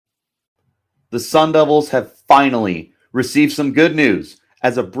the Sun Devils have finally received some good news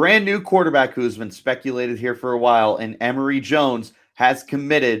as a brand new quarterback who has been speculated here for a while, and Emory Jones has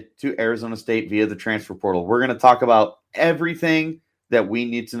committed to Arizona State via the transfer portal. We're going to talk about everything that we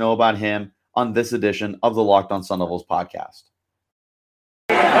need to know about him on this edition of the Locked On Sun Devils podcast.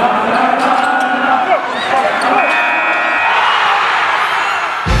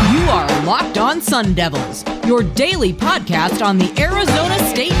 You are Locked On Sun Devils, your daily podcast on the Arizona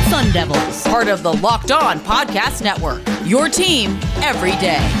State Sun Devils, part of the Locked On Podcast Network, your team every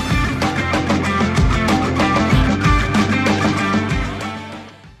day.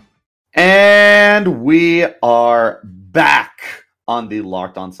 And we are back on the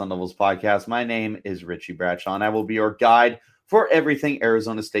Locked On Sun Devils podcast. My name is Richie Bradshaw, and I will be your guide for everything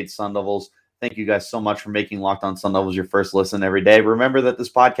Arizona State Sun Devils. Thank you guys so much for making Locked On Sun Devils your first listen every day. Remember that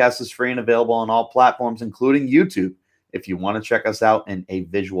this podcast is free and available on all platforms, including YouTube. If you want to check us out in a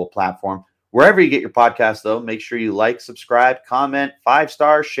visual platform, wherever you get your podcast, though, make sure you like, subscribe, comment,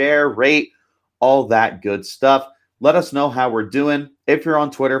 5-star, share, rate, all that good stuff. Let us know how we're doing. If you're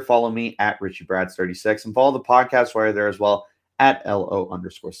on Twitter, follow me at RichieBrads36 and follow the podcast where there as well at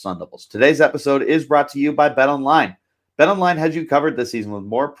LO_Sun Devils. Today's episode is brought to you by BetOnline. BetOnline has you covered this season with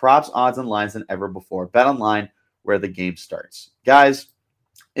more props, odds, and lines than ever before. BetOnline, where the game starts. Guys,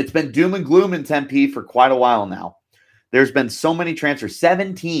 it's been doom and gloom in Tempe for quite a while now. There's been so many transfers,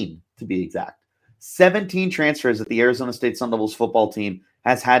 17 to be exact. 17 transfers that the Arizona State Sun Devils football team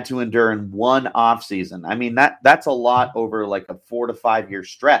has had to endure in one offseason. I mean, that's a lot over like a 4 to 5 year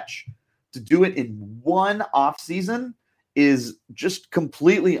stretch. To do it in one offseason is just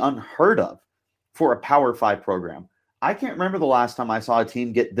completely unheard of for a Power 5 program. I can't remember the last time I saw a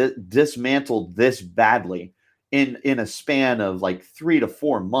team get dismantled this badly in a span of like 3 to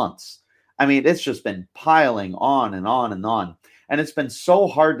 4 months. I mean, it's just been piling on and on and on. And it's been so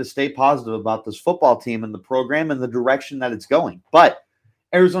hard to stay positive about this football team and the program and the direction that it's going. But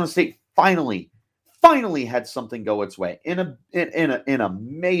Arizona State finally had something go its way in a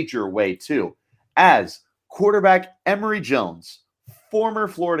major way too, as quarterback Emory Jones, former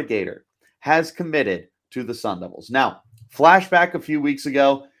Florida Gator, has committed to the Sun Devils. Now, flashback a few weeks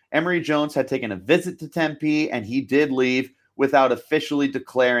ago, Emory Jones had taken a visit to Tempe, and he did leave without officially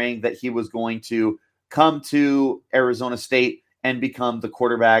declaring that he was going to come to Arizona State and become the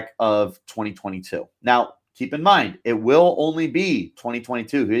quarterback of 2022. Now, keep in mind, it will only be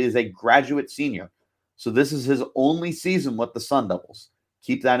 2022. He is a graduate senior. So this is his only season with the Sun Devils.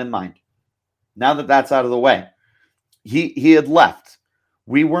 Keep that in mind. Now that that's out of the way, he had left.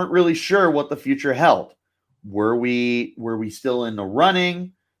 We weren't really sure what the future held. Were we still in the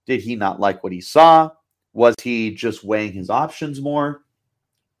running? Did he not like what he saw? Was he just weighing his options more?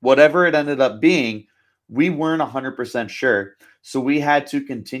 Whatever it ended up being, we weren't 100% sure. So we had to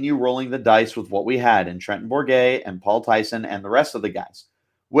continue rolling the dice with what we had in Trenton Bourguet and Paul Tyson and the rest of the guys.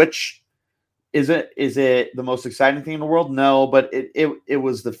 Which is it the most exciting thing in the world? No, but it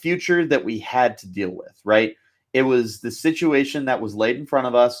was the future that we had to deal with, right? It was the situation that was laid in front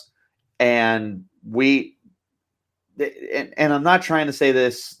of us, and I'm not trying to say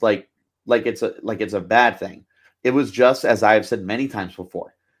this like it's a bad thing. It was just, as I have said many times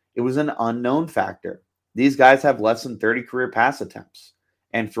before, it was an unknown factor. These guys have less than 30 career pass attempts,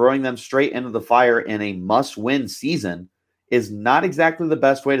 and throwing them straight into the fire in a must-win season is not exactly the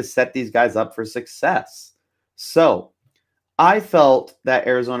best way to set these guys up for success. So I felt that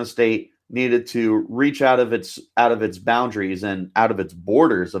Arizona State needed to reach out of its boundaries and out of its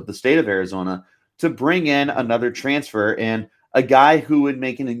borders of the state of Arizona to bring in another transfer and a guy who would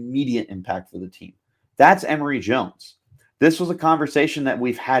make an immediate impact for the team. That's Emory Jones. This was a conversation that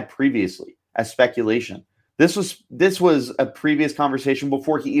we've had previously as speculation. This was a previous conversation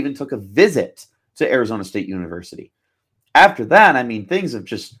before he even took a visit to Arizona State University. After that, I mean, things have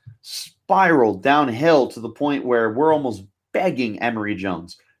just spiraled downhill to the point where we're almost begging Emory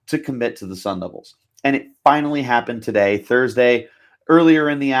Jones to commit to the Sun Devils. And it finally happened today, Thursday, earlier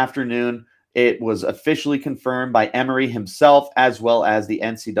in the afternoon. It was officially confirmed by Emory himself, as well as the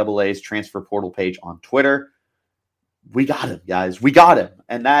NCAA's transfer portal page on Twitter. We got him, guys. We got him.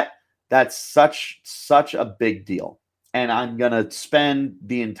 And that's such a big deal. And I'm going to spend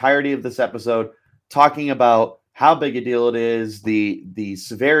the entirety of this episode talking about how big a deal it is, the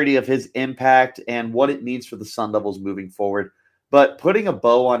severity of his impact, and what it means for the Sun Devils moving forward. But putting a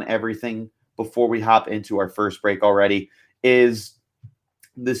bow on everything before we hop into our first break already is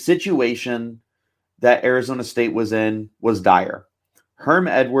the situation that Arizona State was in was dire. Herm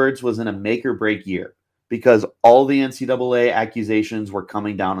Edwards was in a make or break year because all the NCAA accusations were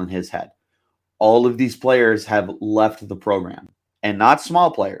coming down on his head. All of these players have left the program, and not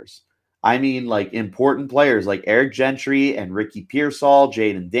small players. I mean, like important players like Eric Gentry and Ricky Pearsall,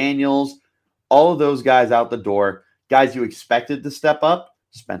 Jaden Daniels, all of those guys out the door. Guys you expected to step up.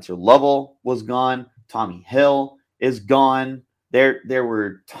 Spencer Lovell was gone. Tommy Hill is gone. There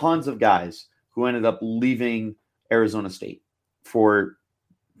were tons of guys who ended up leaving Arizona State for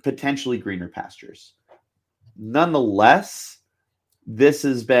potentially greener pastures. Nonetheless, this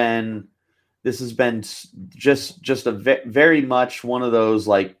has been just a very much one of those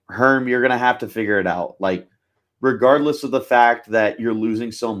like, Herm, you're going to have to figure it out. Like, regardless of the fact that you're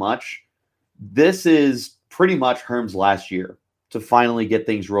losing so much, this is pretty much Herm's last year to finally get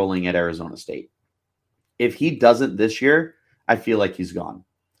things rolling at Arizona State. If he doesn't this year, I feel like he's gone.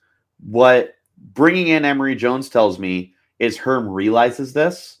 What bringing in Emory Jones tells me is Herm realizes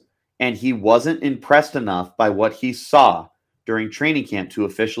this, and he wasn't impressed enough by what he saw during training camp to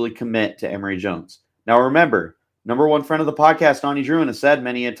officially commit to Emory Jones. Now remember, number one friend of the podcast, Donnie Druin, has said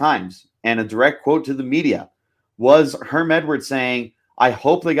many a times, and a direct quote to the media was Herm Edwards saying, I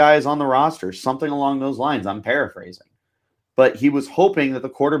hope the guy is on the roster, something along those lines. I'm paraphrasing. But he was hoping that the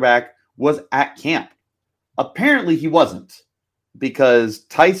quarterback was at camp. Apparently he wasn't, because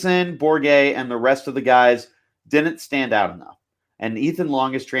Tyson, Bourguet, and the rest of the guys didn't stand out enough. And Ethan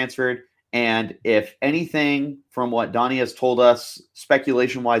Long is transferred. And if anything from what Donnie has told us,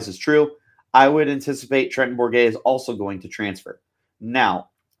 speculation-wise, is true, I would anticipate Trenton Bourguet is also going to transfer. Now,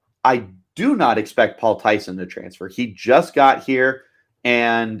 I do not expect Paul Tyson to transfer. He just got here,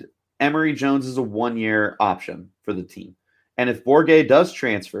 and Emory Jones is a one-year option for the team. And if Bourguet does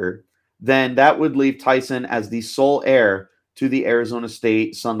transfer, then that would leave Tyson as the sole heir to the Arizona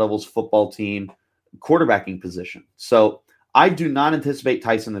State Sun Devils football team quarterbacking position. So I do not anticipate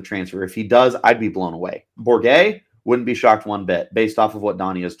Tyson to transfer. If he does, I'd be blown away. Bourguet wouldn't be shocked one bit based off of what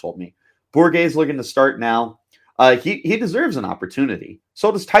Donnie has told me. Bourguet is looking to start now. He deserves an opportunity.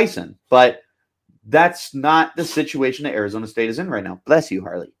 So does Tyson. But that's not the situation that Arizona State is in right now. Bless you,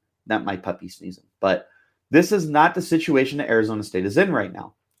 Harley. Not my puppy sneezing. But this is not the situation that Arizona State is in right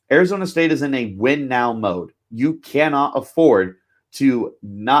now. Arizona State is in a win-now mode. You cannot afford to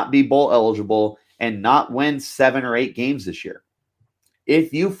not be bowl eligible and not win 7 or 8 games this year.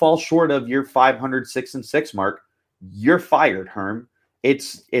 If you fall short of your 500 6-6 mark, you're fired, Herm.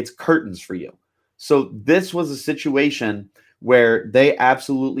 It's curtains for you. So this was a situation where they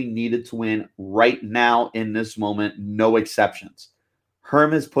absolutely needed to win right now in this moment, no exceptions.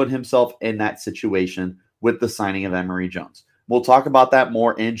 Herm has put himself in that situation with the signing of Emory Jones. We'll talk about that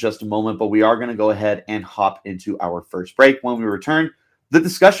more in just a moment, but we are going to go ahead and hop into our first break. When we return, the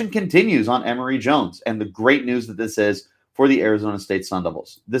discussion continues on Emory Jones and the great news that this is for the Arizona State Sun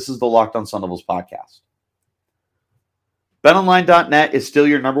Devils. This is the Locked On Sun Devils podcast. BetOnline.net is still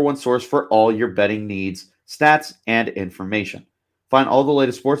your number one source for all your betting needs, stats, and information. Find all the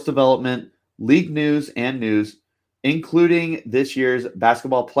latest sports development, league news, and news, including this year's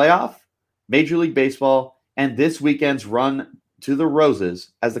basketball playoff, Major League Baseball, and this weekend's run to the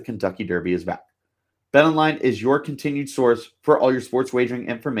Roses as the Kentucky Derby is back. BetOnline is your continued source for all your sports wagering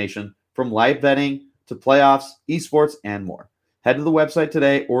information, from live betting to playoffs, esports, and more. Head to the website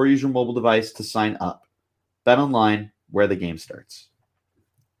today or use your mobile device to sign up. BetOnline, where the game starts.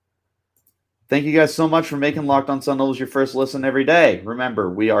 Thank you guys so much for making Locked On Sun Devils your first listen every day. Remember,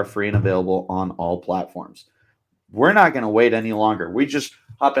 we are free and available on all platforms. We're not going to wait any longer. We just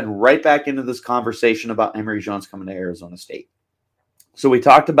hopping right back into this conversation about Emory Jones coming to Arizona State. So we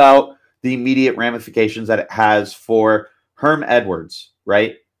talked about the immediate ramifications that it has for Herm Edwards,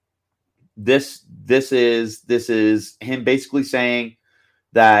 right? This is him basically saying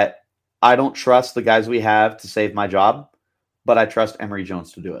that I don't trust the guys we have to save my job, but I trust Emory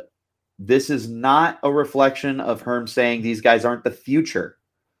Jones to do it. This is not a reflection of Herm saying these guys aren't the future.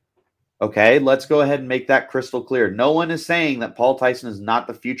 Okay, let's go ahead and make that crystal clear. No one is saying that Paul Tyson is not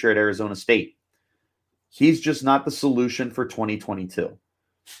the future at Arizona State. He's just not the solution for 2022.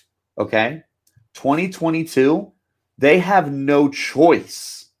 Okay? 2022, they have no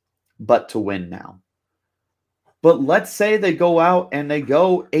choice but to win now. But let's say they go out and they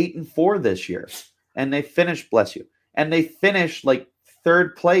go 8-4 this year, and they finish, bless you, and they finish like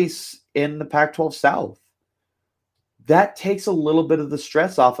third place in the Pac-12 South. That takes a little bit of the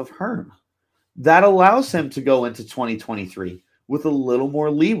stress off of Herm. That allows him to go into 2023 with a little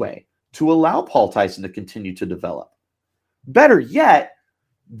more leeway to allow Paul Tyson to continue to develop. Better yet,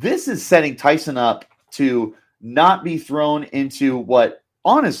 this is setting Tyson up to not be thrown into what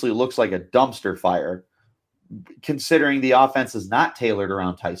honestly looks like a dumpster fire, considering the offense is not tailored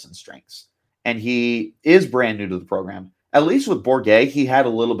around Tyson's strengths. And he is brand new to the program. At least with Bourguet, he had a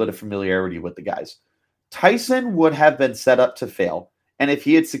little bit of familiarity with the guys. Tyson would have been set up to fail, And if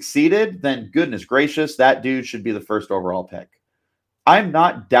he had succeeded, then goodness gracious, that dude should be the first overall pick. I'm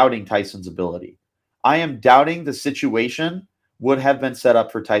not doubting Tyson's ability. I am doubting the situation would have been set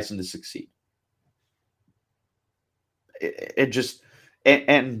up for Tyson to succeed. It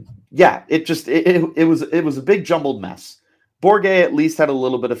was a big jumbled mess. Bourguet at least had a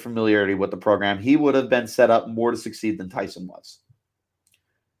little bit of familiarity with the program. He would have been set up more to succeed than Tyson was.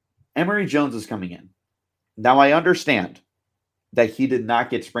 Emory Jones is coming in. Now I understand that he did not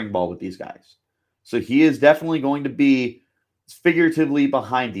get spring ball with these guys. So he is definitely going to be figuratively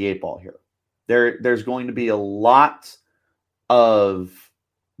behind the 8 ball here. There's going to be a lot of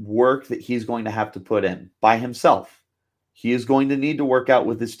work that he's going to have to put in by himself. He is going to need to work out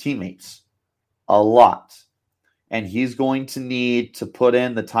with his teammates a lot. And he's going to need to put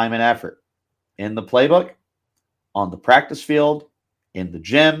in the time and effort in the playbook, on the practice field, in the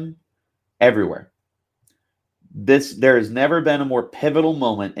gym, everywhere. There has never been a more pivotal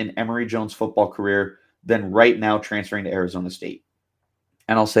moment in Emory Jones' football career than right now transferring to Arizona State.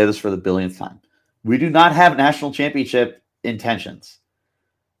 And I'll say this for the billionth time. We do not have national championship intentions.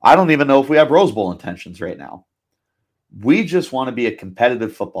 I don't even know if we have Rose Bowl intentions right now. We just want to be a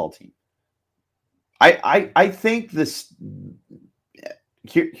competitive football team. I think this.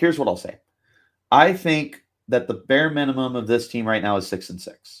 Here's what I'll say. I think that the bare minimum of this team right now is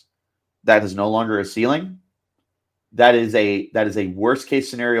 6-6. That is no longer a ceiling. That is a worst case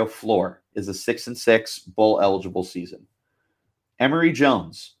scenario floor. Is a 6-6 bowl eligible season. Emory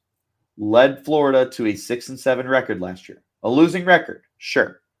Jones led Florida to a 6-7 record last year. A losing record,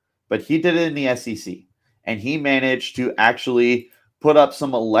 sure, but he did it in the SEC, and he managed to actually put up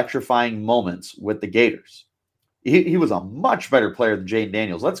some electrifying moments with the Gators. He was a much better player than Jayden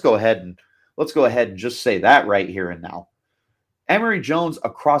Daniels. Let's go ahead and just say that right here and now. Emory Jones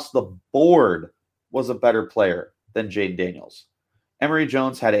across the board was a better player than Jayden Daniels. Emory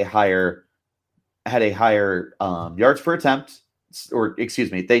Jones had a higher yards per attempt, or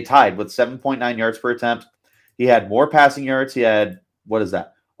excuse me, they tied with 7.9 yards per attempt. He had more passing yards. He had,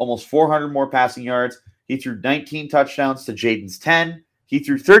 almost 400 more passing yards. He threw 19 touchdowns to Jayden's 10. He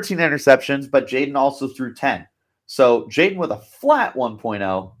threw 13 interceptions, but Jayden also threw 10. So Jayden with a flat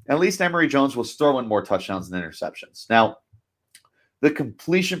 1.0, at least Emory Jones was throwing more touchdowns than interceptions. Now, the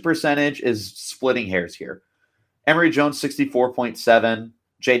completion percentage is splitting hairs here. Emory Jones, 64.7.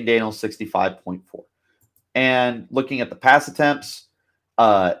 Jayden Daniels, 65.4. And looking at the pass attempts,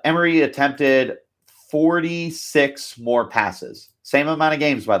 Emory attempted 46 more passes. Same amount of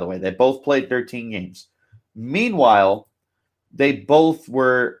games, by the way. They both played 13 games. Meanwhile, they both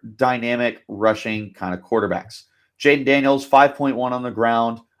were dynamic rushing kind of quarterbacks. Jayden Daniels, 5.1 on the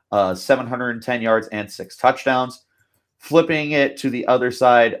ground, 710 yards and 6 touchdowns. Flipping it to the other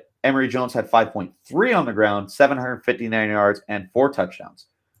side, Emory Jones had 5.3 on the ground, 759 yards and 4 touchdowns.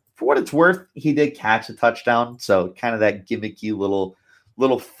 For what it's worth, he did catch a touchdown, so kind of that gimmicky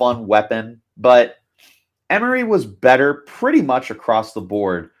little fun weapon. But Emory was better pretty much across the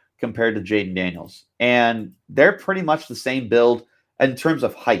board compared to Jayden Daniels. And they're pretty much the same build in terms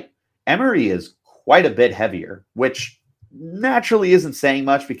of height. Emory is quite a bit heavier, which naturally isn't saying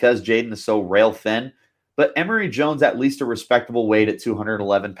much because Jayden is so rail thin. But Emory Jones at least a respectable weight at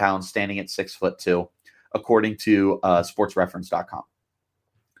 211 pounds, standing at 6'2", according to sportsreference.com.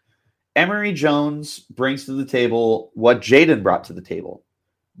 Emory Jones brings to the table what Jayden brought to the table.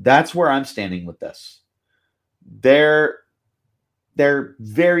 That's where I'm standing with this. They're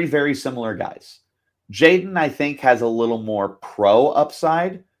very, very similar guys. Jayden, I think, has a little more pro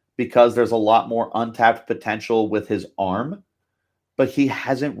upside because there's a lot more untapped potential with his arm, but he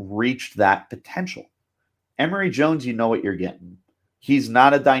hasn't reached that potential. Emory Jones, you know what you're getting. He's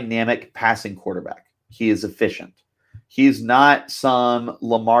not a dynamic passing quarterback. He is efficient. He's not some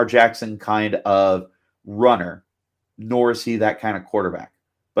Lamar Jackson kind of runner, nor is he that kind of quarterback.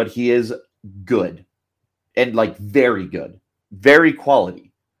 But he is good and very good, very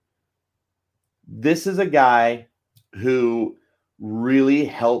quality. This is a guy who really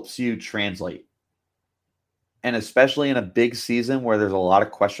helps you translate. And especially in a big season where there's a lot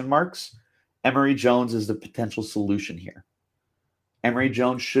of question marks, Emory Jones is the potential solution here. Emory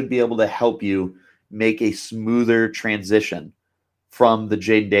Jones should be able to help you make a smoother transition from the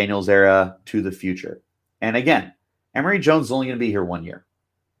Jayden Daniels era to the future. And again, Emory Jones is only going to be here 1 year.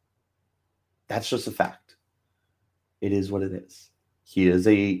 That's just a fact. It is what it is. He is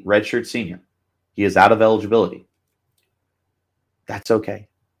a redshirt senior. He is out of eligibility. That's okay.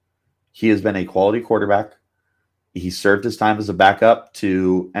 He has been a quality quarterback. He served his time as a backup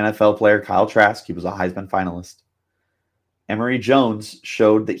to NFL player Kyle Trask. He was a Heisman finalist. Emory Jones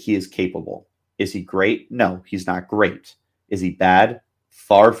showed that he is capable. Is he great? No, he's not great. Is he bad?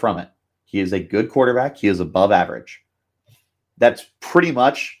 Far from it. He is a good quarterback. He is above average. That's pretty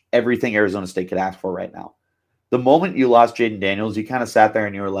much everything Arizona State could ask for right now. The moment you lost Jayden Daniels, you kind of sat there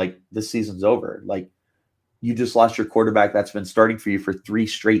and you were like, this season's over. Like, you just lost your quarterback that's been starting for you for 3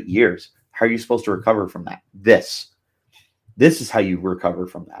 straight years. How are you supposed to recover from that? This is how you recover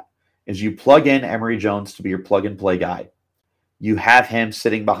from that, is you plug in Emory Jones to be your plug-and-play guy. You have him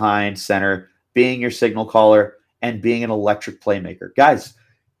sitting behind center, being your signal caller, and being an electric playmaker. Guys,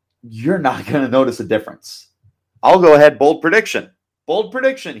 you're not going to notice a difference. I'll go ahead, bold prediction. Bold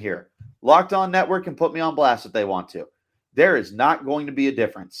prediction here. Locked On Network can put me on blast if they want to. There is not going to be a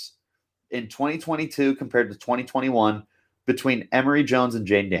difference in 2022 compared to 2021 between Emory Jones and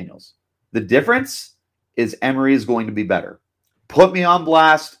Jayden Daniels. The difference is Emory is going to be better. Put me on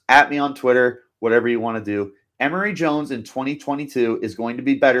blast, at me on Twitter, whatever you want to do. Emory Jones in 2022 is going to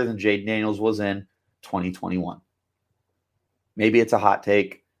be better than Jayden Daniels was in 2021. Maybe it's a hot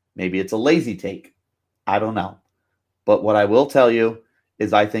take. Maybe it's a lazy take. I don't know. But what I will tell you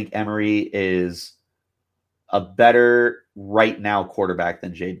is I think Emory is a better right now quarterback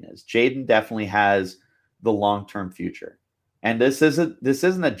than Jayden is. Jayden definitely has the long-term future. And this isn't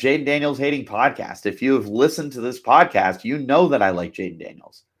a Jayden Daniels hating podcast. If you have listened to this podcast, you know that I like Jayden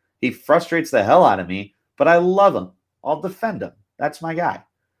Daniels. He frustrates the hell out of me, but I love him. I'll defend him. That's my guy.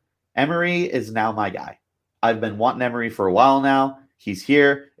 Emory is now my guy. I've been wanting Emory for a while now. He's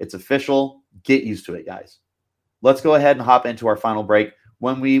here. It's official. Get used to it, guys. Let's go ahead and hop into our final break.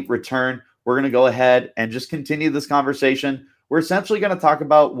 When we return, we're going to go ahead and just continue this conversation. We're essentially going to talk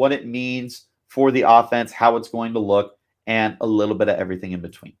about what it means for the offense, how it's going to look, and a little bit of everything in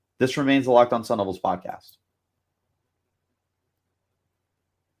between. This remains the Locked On Sun Devils podcast.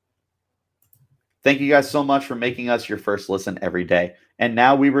 Thank you guys so much for making us your first listen every day. And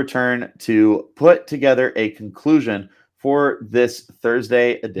now we return to put together a conclusion for this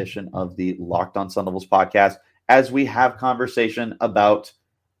Thursday edition of the Locked On Sun Devils podcast as we have conversation about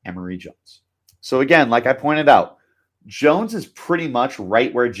Emory Jones. So again, like I pointed out, Jones is pretty much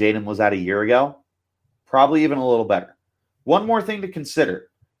right where Jayden was at a year ago, probably even a little better. One more thing to consider.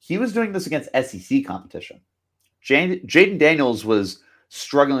 He was doing this against SEC competition. Jayden Daniels was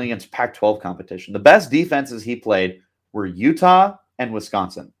struggling against Pac-12 competition. The best defenses he played were Utah and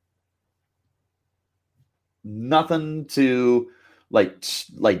Wisconsin. Nothing to like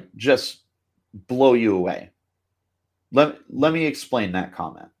just blow you away. Let me explain that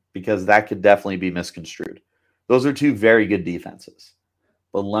comment, because that could definitely be misconstrued. Those are 2 very good defenses.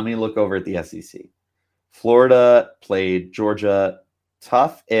 But let me look over at the SEC. Florida played Georgia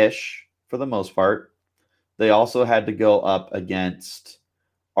tough-ish for the most part. They also had to go up against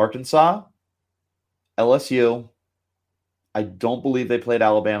Arkansas, LSU. I don't believe they played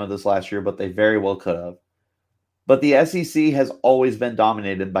Alabama this last year, but they very well could have. But the SEC has always been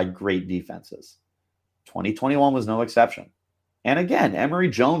dominated by great defenses. 2021 was no exception. And again, Emory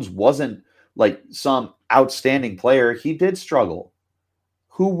Jones wasn't like some outstanding player. He did struggle.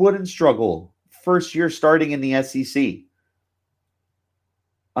 Who wouldn't struggle first year starting in the SEC?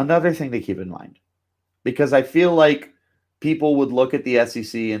 Another thing to keep in mind, because I feel like people would look at the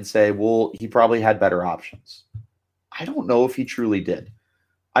SEC and say, well, he probably had better options. I don't know if he truly did.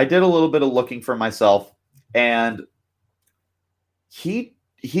 I did a little bit of looking for myself, and he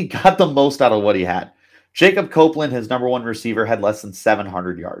got the most out of what he had. Jacob Copeland, his number 1 receiver, had less than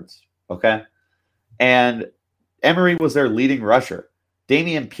 700 yards. Okay. And Emory was their leading rusher.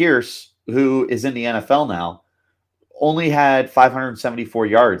 Dameon Pierce, who is in the NFL now, only had 574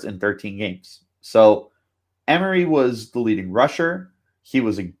 yards in 13 games. So Emory was the leading rusher. He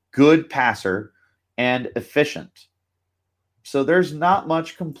was a good passer and efficient. So there's not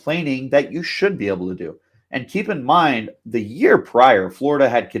much complaining that you should be able to do. And keep in mind, the year prior, Florida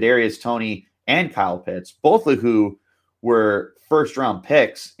had Kadarius Toney and Kyle Pitts, both of who were first-round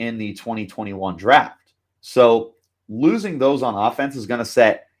picks in the 2021 draft. So losing those on offense is going to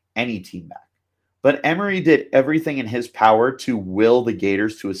set any team back. But Emory did everything in his power to will the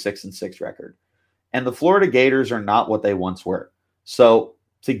Gators to a 6-6 record. And the Florida Gators are not what they once were. So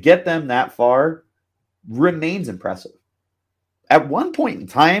to get them that far remains impressive. At one point in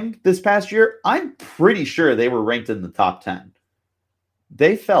time this past year, I'm pretty sure they were ranked in the top 10.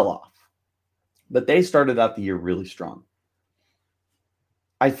 They fell off, but they started out the year really strong.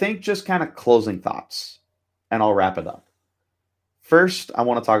 I think just kind of closing thoughts, and I'll wrap it up. First, I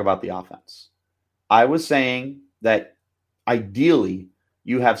want to talk about the offense. I was saying that ideally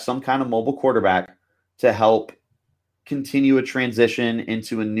you have some kind of mobile quarterback to help continue a transition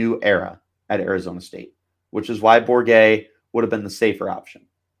into a new era at Arizona State, which is why Bourguet would have been the safer option.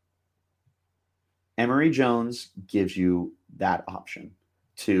 Emory Jones gives you that option.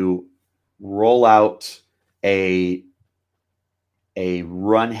 to roll out a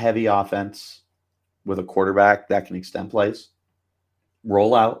run-heavy offense with a quarterback that can extend plays,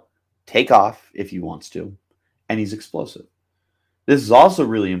 roll out, take off if he wants to, and he's explosive. This is also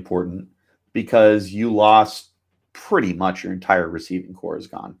really important because you lost pretty much your entire receiving core is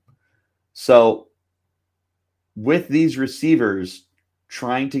gone. So with these receivers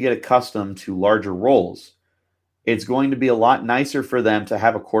trying to get accustomed to larger roles, it's going to be a lot nicer for them to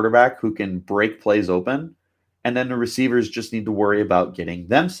have a quarterback who can break plays open, and then the receivers just need to worry about getting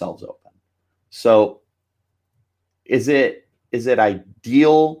themselves open. So is it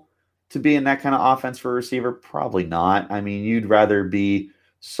ideal to be in that kind of offense for a receiver? Probably not. I mean, you'd rather be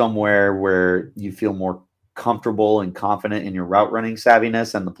somewhere where you feel more comfortable and confident in your route running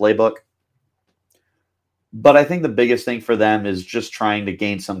savviness and the playbook. But I think the biggest thing for them is just trying to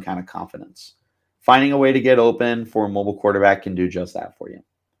gain some kind of confidence. Finding a way to get open for a mobile quarterback can do just that for you.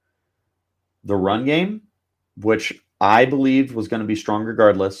 The run game, which I believed was going to be strong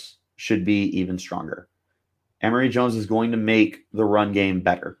regardless, should be even stronger. Emory Jones is going to make the run game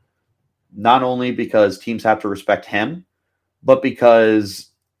better. Not only because teams have to respect him, but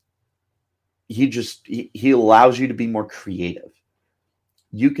because he allows you to be more creative.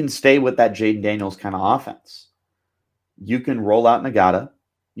 You can stay with that Jaden Daniels kind of offense. You can roll out Nagata.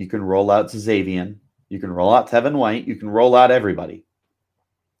 You can roll out Xavier. You can roll out Tevin White. You can roll out everybody.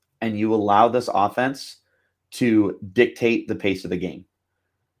 And you allow this offense to dictate the pace of the game.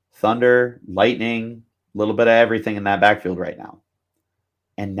 Thunder, Lightning, a little bit of everything in that backfield right now.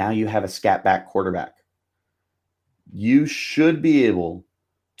 And now you have a scat back quarterback. You should be able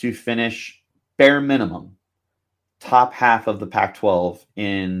to finish bare minimum top half of the Pac-12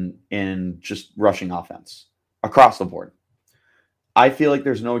 in just rushing offense across the board. I feel like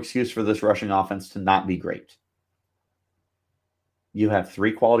there's no excuse for this rushing offense to not be great. You have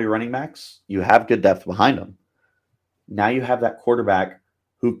 3 quality running backs. You have good depth behind them. Now you have that quarterback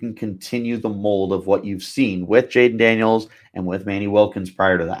who can continue the mold of what you've seen with Jaden Daniels and with Manny Wilkins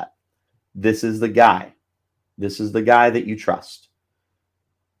prior to that. This is the guy. This is the guy that you trust.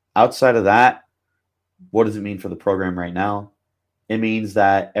 Outside of that, what does it mean for the program right now? It means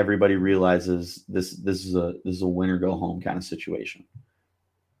that everybody realizes this is a win or go home kind of situation.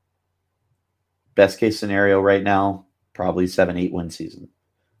 Best case scenario right now, probably 7-8 win season.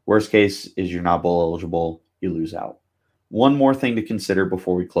 Worst case is you're not bowl eligible, you lose out. One more thing to consider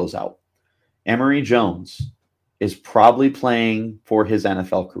before we close out. Emory Jones is probably playing for his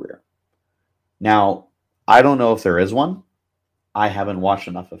NFL career. Now, I don't know if there is one. I haven't watched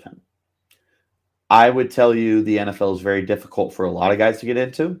enough of him. I would tell you the NFL is very difficult for a lot of guys to get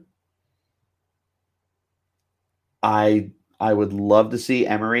into. I would love to see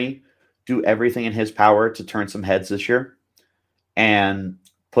Emory do everything in his power to turn some heads this year and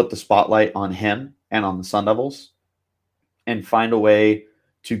put the spotlight on him and on the Sun Devils and find a way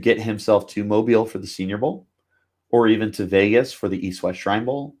to get himself to Mobile for the Senior Bowl or even to Vegas for the East-West Shrine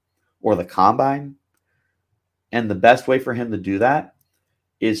Bowl or the Combine. And the best way for him to do that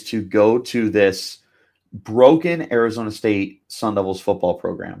is to go to this broken Arizona State Sun Devils football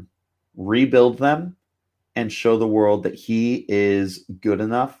program, rebuild them, and show the world that he is good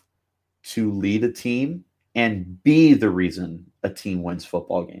enough to lead a team and be the reason a team wins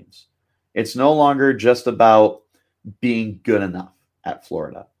football games. It's no longer just about being good enough at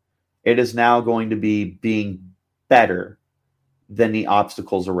Florida. It is now going to be being better than the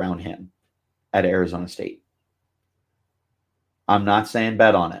obstacles around him at Arizona State. I'm not saying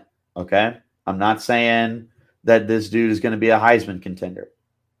bet on it, okay? I'm not saying that this dude is going to be a Heisman contender.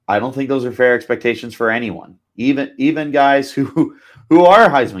 I don't think those are fair expectations for anyone, even guys who are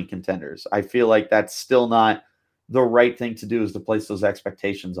Heisman contenders. I feel like that's still not the right thing to do, is to place those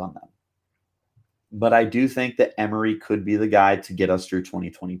expectations on them. But I do think that Emory could be the guy to get us through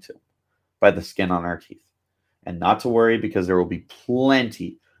 2022 by the skin on our teeth. And not to worry, because there will be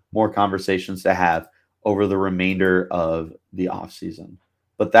plenty more conversations to have over the remainder of the offseason.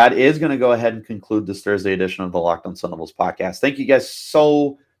 But that is going to go ahead and conclude this Thursday edition of the Locked On Sun Devils podcast. Thank you guys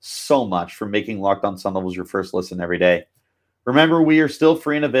so much for making Locked On Sun Devils your first listen every day. Remember, we are still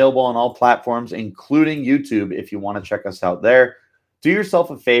free and available on all platforms, including YouTube, if you want to check us out there. Do yourself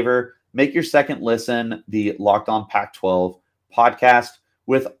a favor, make your second listen the Locked On Pac-12 podcast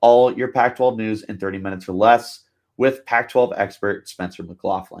with all your Pac-12 news in 30 minutes or less with Pac-12 expert Spencer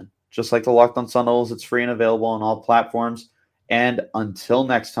McLaughlin. Just like the Locked On Sun Devils, it's free and available on all platforms. And until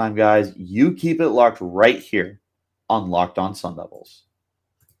next time, guys, you keep it locked right here on Locked On Sun Devils.